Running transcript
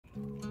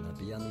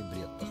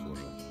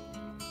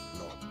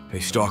Hey,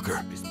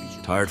 Stalker.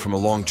 Tired from a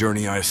long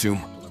journey, I assume?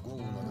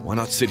 Why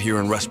not sit here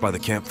and rest by the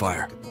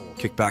campfire?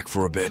 Kick back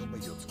for a bit,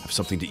 have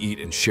something to eat,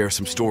 and share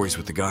some stories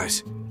with the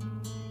guys.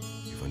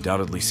 You've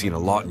undoubtedly seen a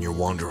lot in your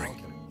wandering.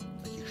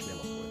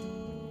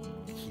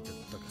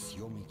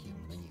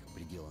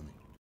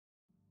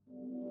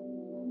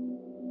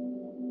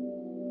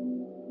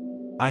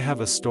 I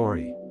have a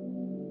story.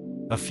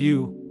 A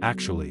few,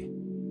 actually.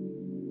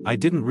 I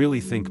didn't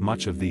really think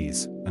much of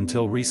these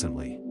until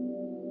recently.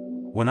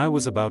 When I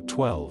was about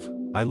 12,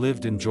 I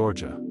lived in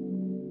Georgia.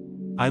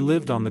 I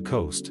lived on the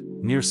coast,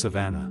 near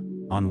Savannah,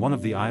 on one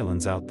of the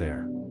islands out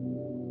there.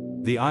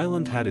 The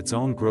island had its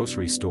own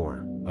grocery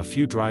store, a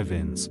few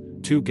drive-ins,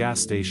 2 gas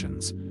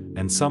stations,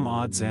 and some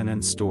odds and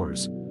ends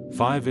stores.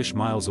 5-ish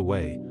miles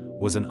away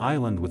was an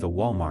island with a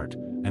Walmart,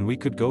 and we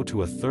could go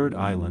to a third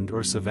island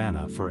or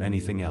Savannah for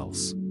anything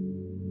else.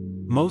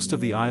 Most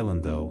of the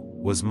island, though,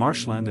 was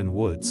marshland and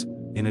woods,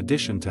 in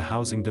addition to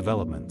housing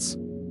developments.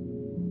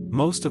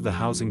 Most of the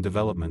housing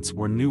developments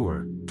were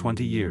newer,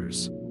 20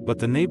 years, but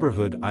the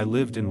neighborhood I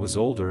lived in was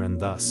older and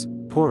thus,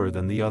 poorer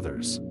than the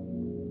others.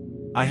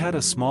 I had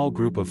a small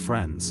group of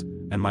friends,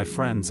 and my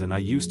friends and I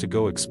used to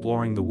go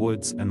exploring the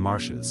woods and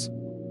marshes.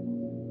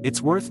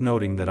 It's worth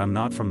noting that I'm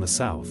not from the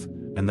South,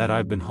 and that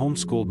I've been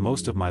homeschooled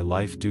most of my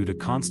life due to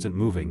constant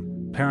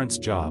moving, parents'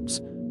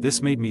 jobs.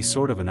 This made me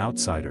sort of an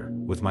outsider,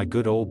 with my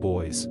good old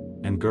boys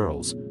and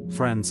girls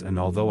friends, and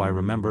although I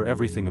remember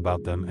everything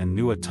about them and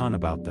knew a ton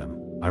about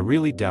them, I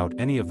really doubt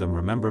any of them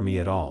remember me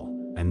at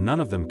all, and none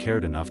of them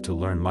cared enough to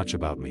learn much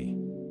about me.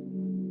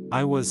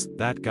 I was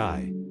that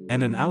guy,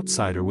 and an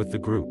outsider with the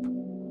group.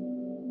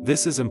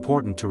 This is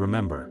important to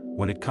remember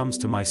when it comes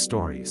to my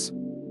stories.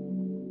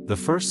 The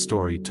first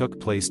story took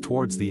place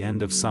towards the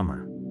end of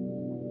summer.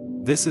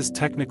 This is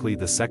technically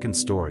the second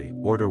story,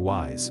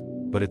 order-wise,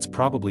 but it's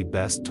probably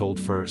best told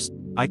first.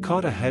 I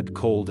caught a head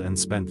cold and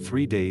spent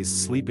 3 days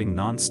sleeping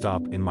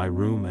non-stop in my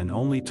room and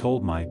only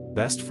told my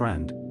best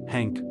friend,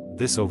 Hank,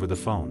 this over the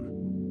phone.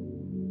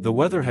 The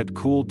weather had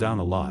cooled down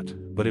a lot,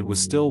 but it was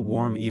still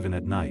warm even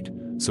at night,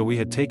 so we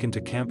had taken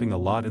to camping a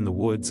lot in the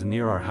woods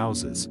near our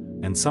houses,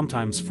 and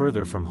sometimes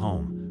further from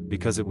home,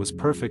 because it was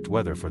perfect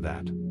weather for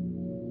that.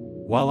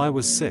 While I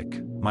was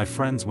sick, my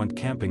friends went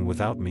camping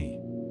without me.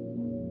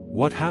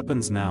 What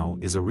happens now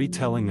is a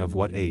retelling of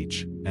what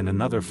H, and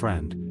another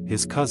friend,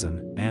 his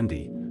cousin,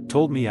 Andy,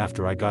 told me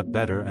after I got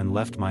better and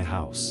left my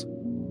house.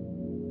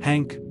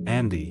 Hank,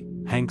 Andy,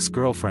 Hank's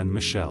girlfriend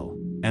Michelle,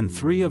 and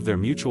 3 of their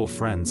mutual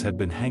friends had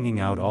been hanging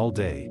out all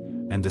day,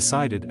 and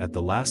decided at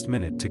the last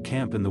minute to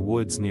camp in the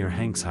woods near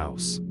Hank's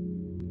house.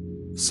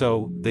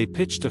 So, they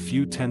pitched a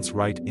few tents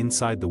right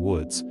inside the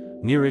woods,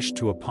 nearish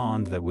to a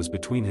pond that was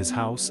between his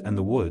house and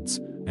the woods,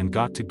 and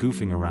got to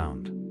goofing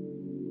around.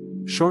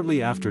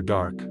 Shortly after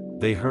dark,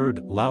 they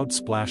heard loud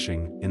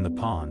splashing in the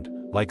pond,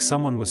 like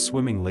someone was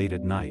swimming late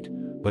at night,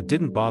 but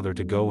didn't bother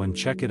to go and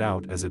check it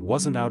out as it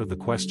wasn't out of the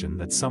question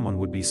that someone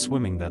would be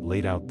swimming that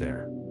late out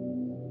there.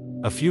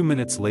 A few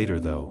minutes later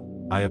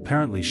though, I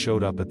apparently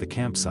showed up at the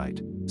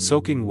campsite,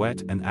 soaking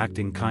wet and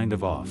acting kind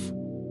of off.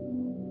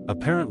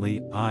 Apparently,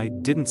 I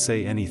didn't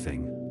say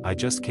anything, I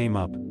just came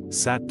up,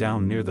 sat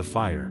down near the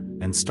fire,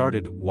 and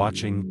started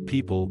watching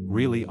people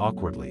really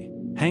awkwardly.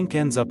 Hank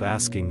ends up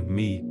asking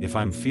me if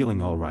I'm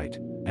feeling alright,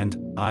 and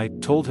I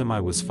told him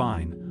I was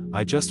fine.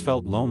 I just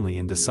felt lonely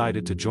and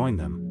decided to join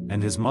them,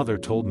 and his mother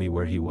told me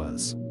where he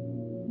was.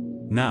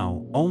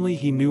 Now, only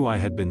he knew I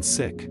had been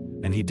sick,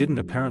 and he didn't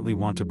apparently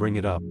want to bring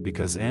it up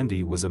because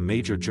Andy was a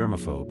major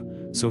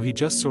germaphobe, so he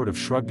just sort of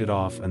shrugged it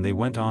off and they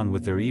went on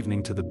with their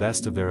evening to the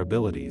best of their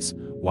abilities,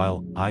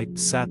 while I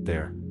sat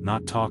there,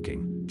 not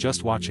talking,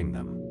 just watching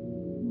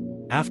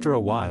them. After a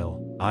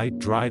while, I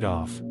dried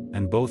off,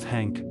 and both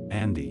Hank,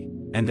 Andy,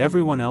 and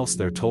everyone else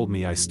there told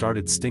me I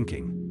started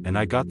stinking, and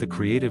I got the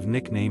creative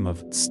nickname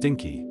of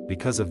Stinky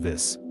because of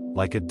this,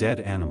 like a dead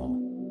animal.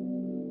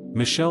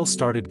 Michelle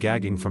started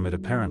gagging from it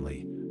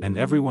apparently, and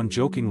everyone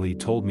jokingly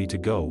told me to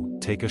go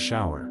take a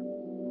shower.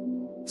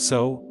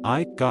 So,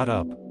 I got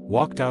up,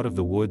 walked out of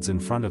the woods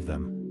in front of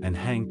them, and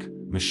Hank,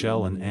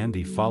 Michelle and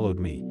Andy followed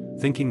me,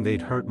 thinking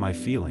they'd hurt my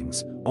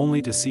feelings, only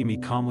to see me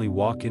calmly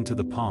walk into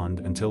the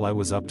pond until I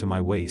was up to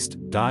my waist,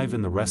 dive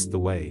in the rest of the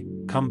way,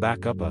 come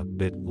back up a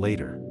bit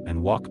later,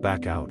 and walk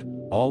back out,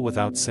 all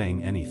without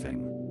saying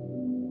anything.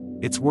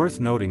 It's worth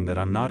noting that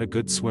I'm not a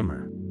good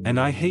swimmer, and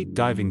I hate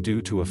diving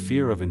due to a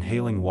fear of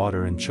inhaling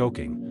water and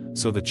choking,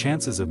 so the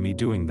chances of me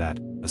doing that,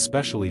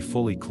 especially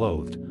fully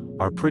clothed,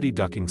 are pretty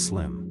ducking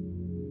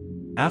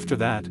slim. After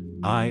that,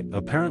 I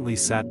apparently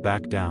sat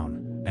back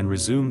down, and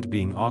resumed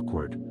being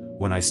awkward.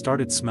 When I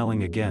started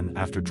smelling again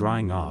after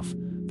drying off,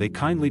 they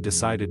kindly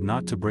decided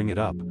not to bring it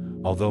up,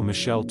 although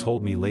Michelle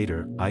told me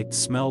later I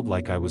smelled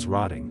like I was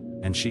rotting,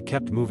 and she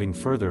kept moving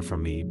further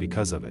from me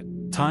because of it.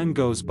 Time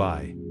goes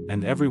by,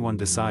 and everyone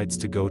decides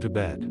to go to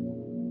bed.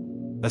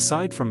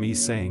 Aside from me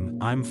saying,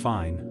 I'm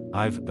fine,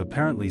 I've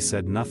apparently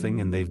said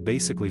nothing and they've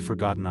basically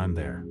forgotten I'm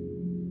there.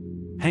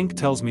 Hank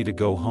tells me to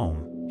go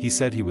home. He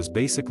said he was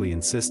basically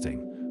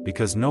insisting,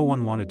 because no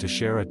one wanted to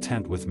share a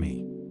tent with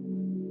me.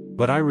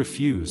 But I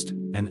refused,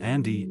 and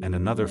Andy and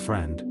another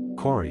friend,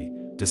 Corey,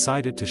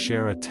 decided to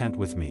share a tent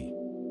with me.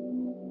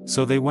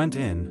 So they went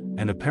in,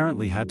 and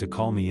apparently had to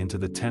call me into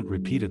the tent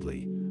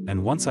repeatedly,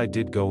 and once I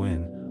did go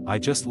in, I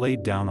just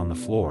laid down on the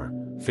floor,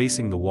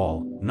 facing the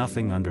wall,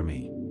 nothing under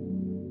me.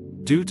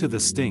 Due to the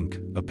stink,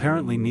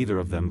 apparently neither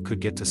of them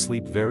could get to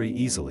sleep very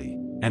easily,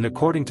 and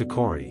according to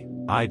Corey,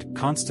 I'd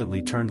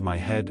constantly turned my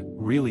head,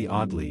 really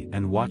oddly,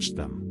 and watched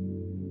them.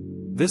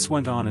 This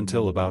went on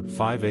until about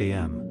 5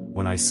 a.m.,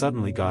 when I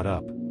suddenly got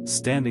up,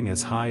 standing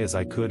as high as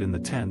I could in the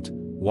tent,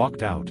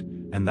 walked out,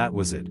 and that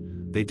was it.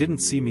 They didn't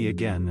see me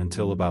again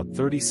until about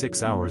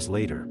 36 hours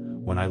later,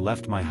 when I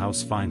left my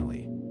house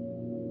finally.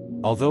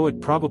 Although it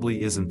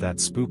probably isn't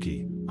that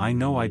spooky, I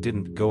know I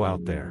didn't go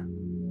out there.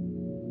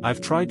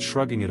 I've tried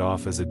shrugging it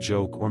off as a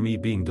joke or me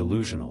being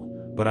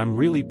delusional, but I'm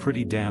really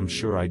pretty damn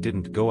sure I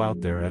didn't go out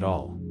there at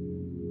all.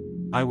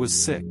 I was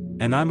sick,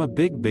 and I'm a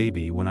big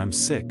baby when I'm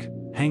sick.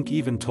 Hank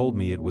even told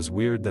me it was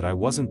weird that I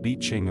wasn't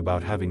bitching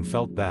about having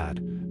felt bad,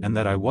 and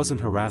that I wasn't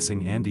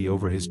harassing Andy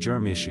over his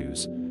germ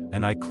issues,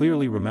 and I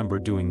clearly remember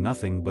doing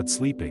nothing but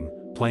sleeping,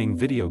 playing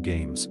video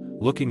games,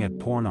 looking at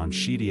porn on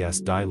shitty-ass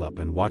dial-up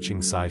and watching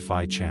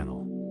Sci-Fi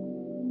Channel.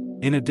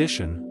 In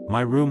addition,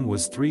 my room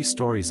was 3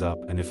 stories up,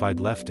 and if I'd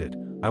left it,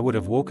 I would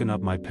have woken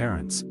up my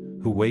parents,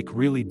 who wake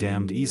really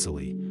damned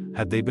easily,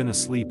 had they been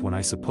asleep when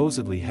I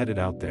supposedly headed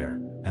out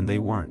there, and they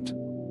weren't.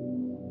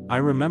 I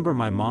remember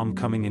my mom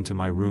coming into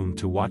my room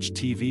to watch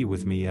TV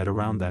with me at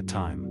around that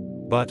time.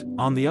 But,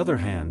 on the other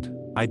hand,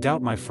 I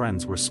doubt my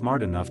friends were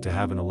smart enough to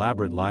have an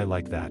elaborate lie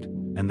like that,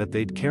 and that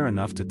they'd care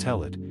enough to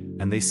tell it,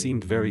 and they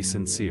seemed very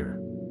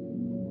sincere.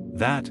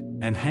 That,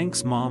 and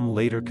Hank's mom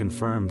later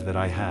confirmed that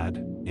I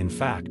had, in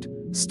fact,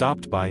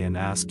 stopped by and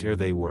asked where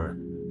they were,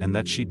 and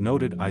that she'd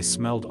noted I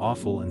smelled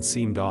awful and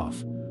seemed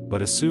off,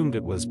 but assumed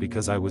it was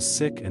because I was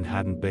sick and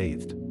hadn't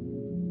bathed.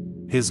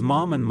 His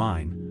mom and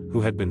mine,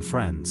 who had been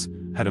friends,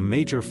 had a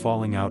major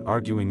falling out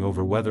arguing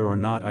over whether or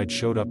not I'd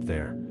showed up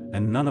there,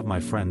 and none of my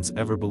friends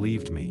ever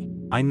believed me.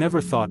 I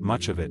never thought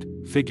much of it,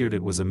 figured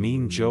it was a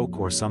mean joke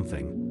or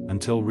something,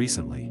 until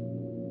recently.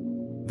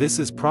 This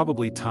is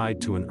probably tied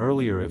to an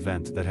earlier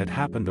event that had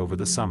happened over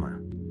the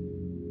summer.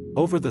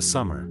 Over the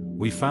summer,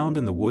 we found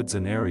in the woods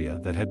an area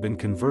that had been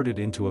converted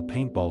into a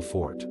paintball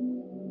fort.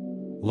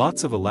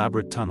 Lots of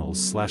elaborate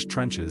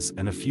tunnels/trenches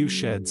and a few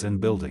sheds and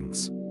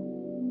buildings.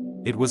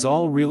 It was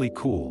all really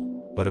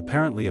cool, but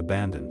apparently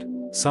abandoned.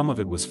 Some of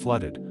it was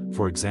flooded,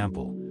 for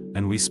example,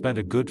 and we spent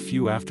a good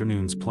few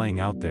afternoons playing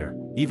out there,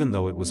 even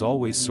though it was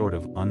always sort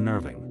of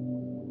unnerving.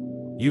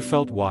 You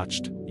felt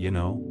watched, you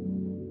know?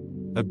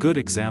 A good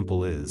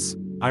example is,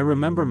 I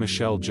remember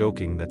Michelle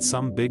joking that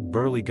some big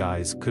burly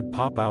guys could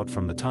pop out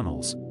from the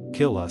tunnels,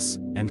 kill us,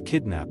 and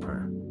kidnap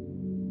her.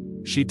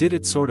 She did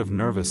it sort of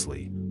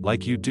nervously,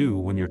 like you do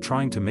when you're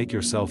trying to make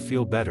yourself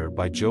feel better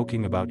by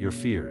joking about your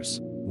fears.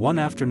 One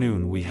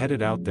afternoon we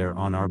headed out there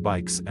on our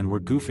bikes and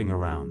were goofing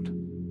around,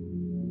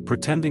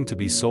 pretending to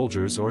be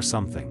soldiers or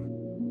something.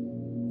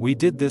 We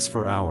did this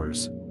for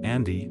hours,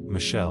 Andy,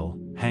 Michelle,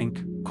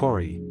 Hank,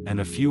 Corey, and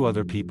a few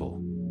other people.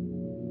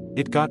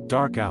 It got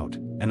dark out,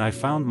 and I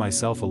found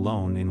myself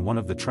alone in one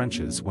of the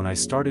trenches when I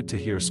started to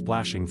hear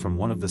splashing from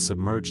one of the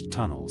submerged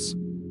tunnels.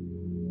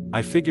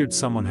 I figured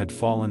someone had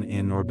fallen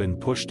in or been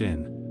pushed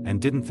in, and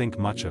didn't think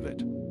much of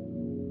it.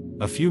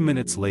 A few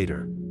minutes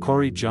later,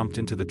 Corey jumped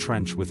into the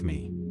trench with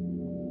me.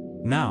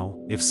 Now,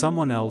 if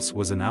someone else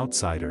was an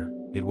outsider,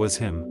 it was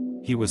him.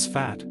 He was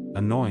fat,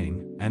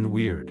 annoying, and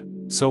weird.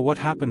 So what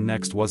happened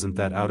next wasn't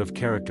that out of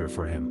character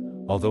for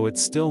him, although it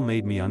still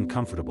made me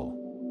uncomfortable.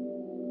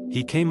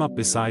 He came up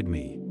beside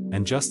me,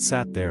 and just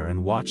sat there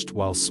and watched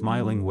while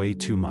smiling way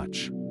too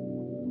much.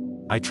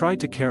 I tried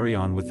to carry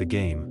on with the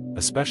game,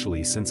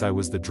 especially since I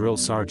was the drill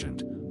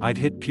sergeant. I'd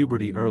hit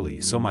puberty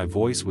early, so my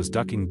voice was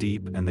ducking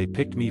deep and they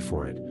picked me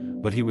for it,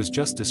 but he was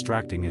just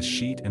distracting as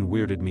shit and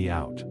weirded me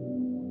out.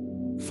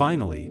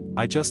 Finally,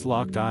 I just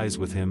locked eyes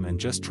with him and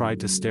just tried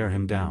to stare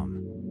him down.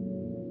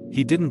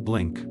 He didn't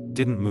blink,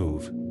 didn't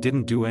move,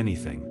 didn't do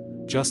anything,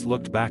 just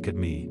looked back at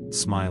me,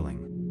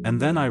 smiling. And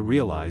then I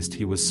realized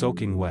he was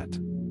soaking wet.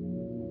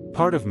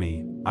 Part of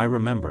me, I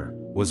remember,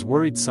 was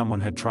worried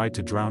someone had tried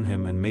to drown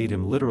him and made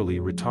him literally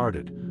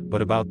retarded,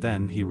 but about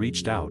then he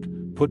reached out,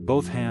 put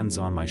both hands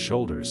on my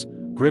shoulders,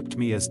 gripped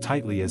me as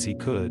tightly as he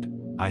could,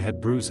 I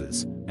had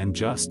bruises, and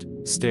just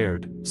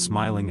stared,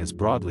 smiling as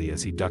broadly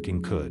as he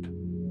ducking could.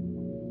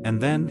 And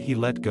then he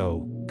let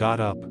go, got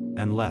up,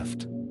 and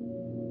left.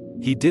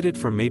 He did it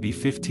for maybe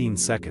 15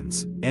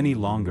 seconds, any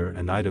longer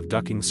and I'd have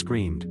ducking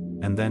screamed,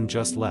 and then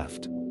just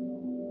left.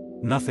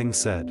 Nothing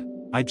said.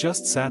 I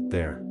just sat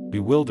there,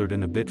 bewildered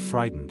and a bit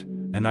frightened,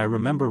 and I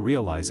remember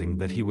realizing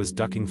that he was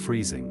ducking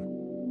freezing.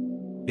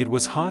 It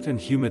was hot and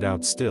humid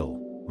out still,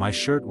 my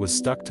shirt was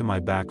stuck to my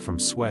back from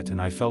sweat and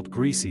I felt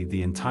greasy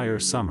the entire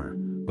summer,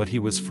 but he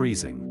was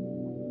freezing.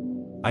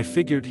 I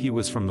figured he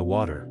was from the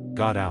water,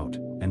 got out,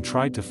 and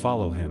tried to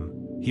follow him.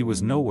 He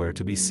was nowhere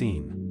to be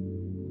seen.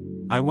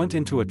 I went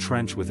into a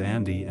trench with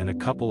Andy and a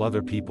couple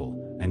other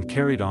people, and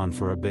carried on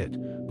for a bit,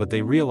 but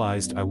they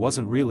realized I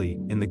wasn't really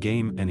in the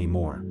game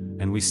anymore,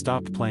 and we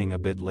stopped playing a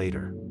bit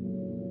later.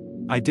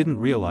 I didn't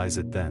realize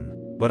it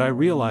then, but I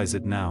realize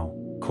it now.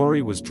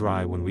 Corey was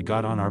dry when we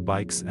got on our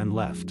bikes and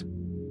left.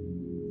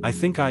 I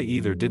think I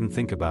either didn't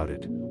think about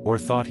it, or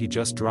thought he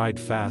just dried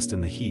fast in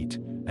the heat,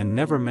 and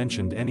never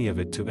mentioned any of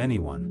it to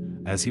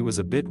anyone, as he was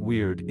a bit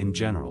weird in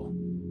general.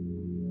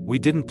 We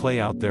didn't play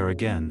out there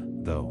again,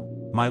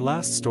 though. My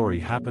last story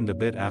happened a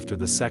bit after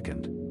the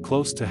second,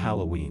 close to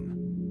Halloween.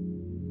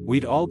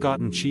 We'd all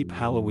gotten cheap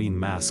Halloween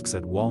masks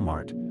at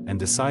Walmart, and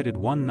decided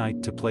one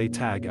night to play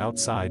tag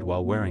outside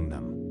while wearing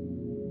them.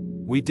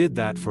 We did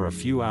that for a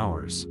few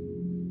hours.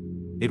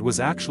 It was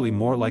actually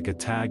more like a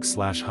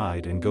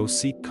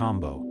tag/hide-and-go-seek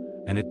combo,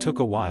 and it took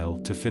a while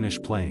to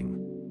finish playing.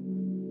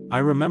 I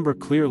remember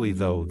clearly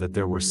though that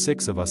there were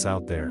 6 of us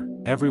out there,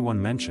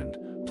 everyone mentioned,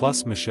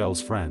 plus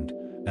Michelle's friend,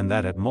 and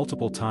that at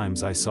multiple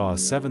times I saw a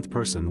 7th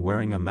person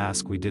wearing a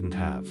mask we didn't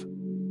have.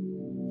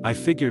 I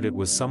figured it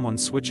was someone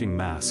switching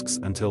masks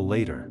until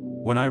later,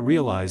 when I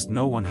realized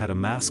no one had a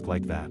mask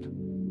like that.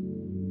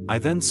 I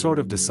then sort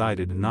of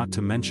decided not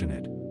to mention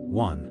it,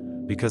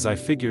 1, because I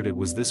figured it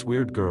was this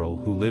weird girl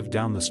who lived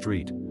down the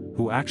street,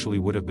 who actually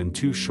would have been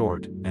too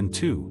short, and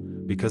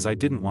 2, because I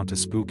didn't want to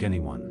spook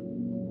anyone.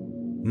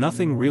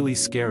 Nothing really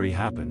scary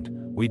happened,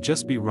 we'd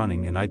just be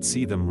running and I'd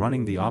see them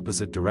running the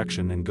opposite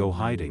direction and go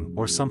hiding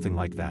or something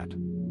like that.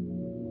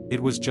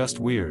 It was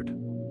just weird.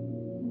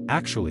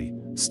 Actually,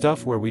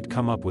 stuff where we'd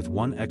come up with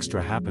one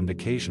extra happened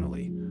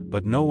occasionally,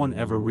 but no one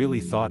ever really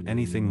thought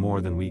anything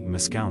more than we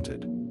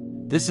miscounted.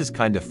 This is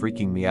kinda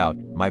freaking me out.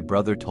 My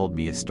brother told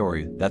me a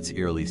story that's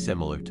eerily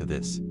similar to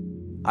this.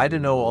 I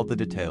don't know all the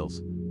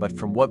details, but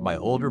from what my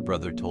older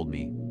brother told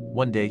me,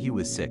 one day he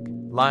was sick,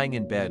 lying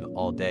in bed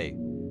all day.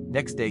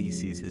 Next day he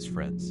sees his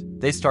friends.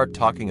 They start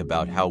talking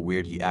about how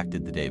weird he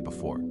acted the day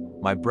before.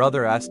 My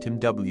brother asked him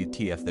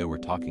WTF they were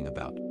talking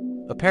about.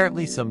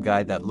 Apparently some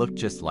guy that looked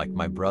just like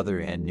my brother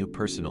and knew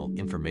personal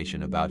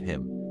information about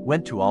him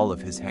went to all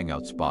of his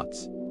hangout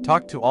spots,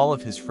 talked to all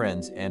of his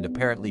friends, and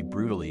apparently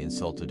brutally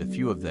insulted a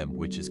few of them,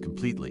 which is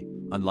completely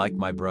unlike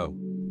my bro.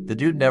 The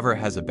dude never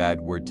has a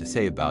bad word to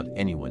say about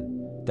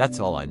anyone. That's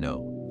all I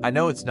know. I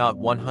know it's not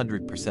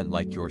 100%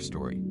 like your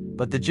story,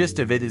 but the gist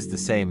of it is the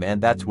same, and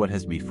that's what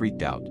has me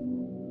freaked out.